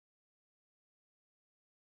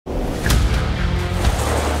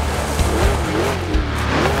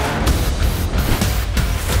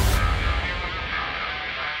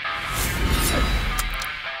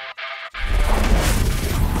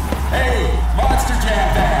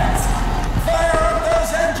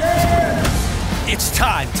It's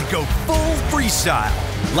time to go full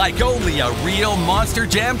freestyle, like only a real Monster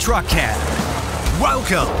Jam truck can.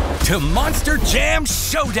 Welcome to Monster Jam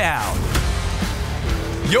Showdown.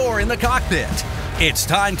 You're in the cockpit. It's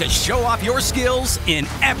time to show off your skills in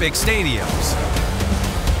epic stadiums.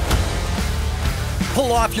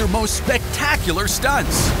 Pull off your most spectacular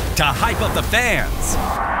stunts to hype up the fans.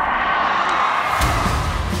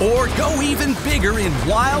 Or go even bigger in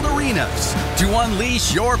wild arenas to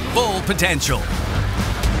unleash your full potential.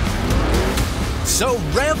 So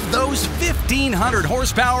rev those 1,500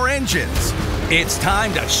 horsepower engines. It's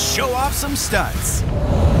time to show off some stunts.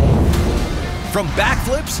 From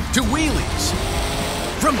backflips to wheelies,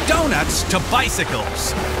 from donuts to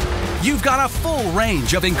bicycles, you've got a full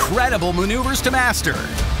range of incredible maneuvers to master.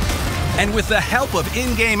 And with the help of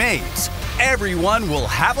in-game aids, everyone will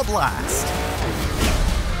have a blast.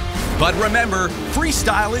 But remember,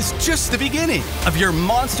 freestyle is just the beginning of your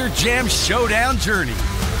Monster Jam Showdown journey.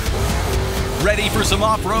 Ready for some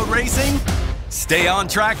off-road racing? Stay on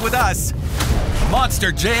track with us.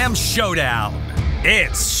 Monster Jam Showdown.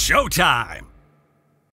 It's showtime.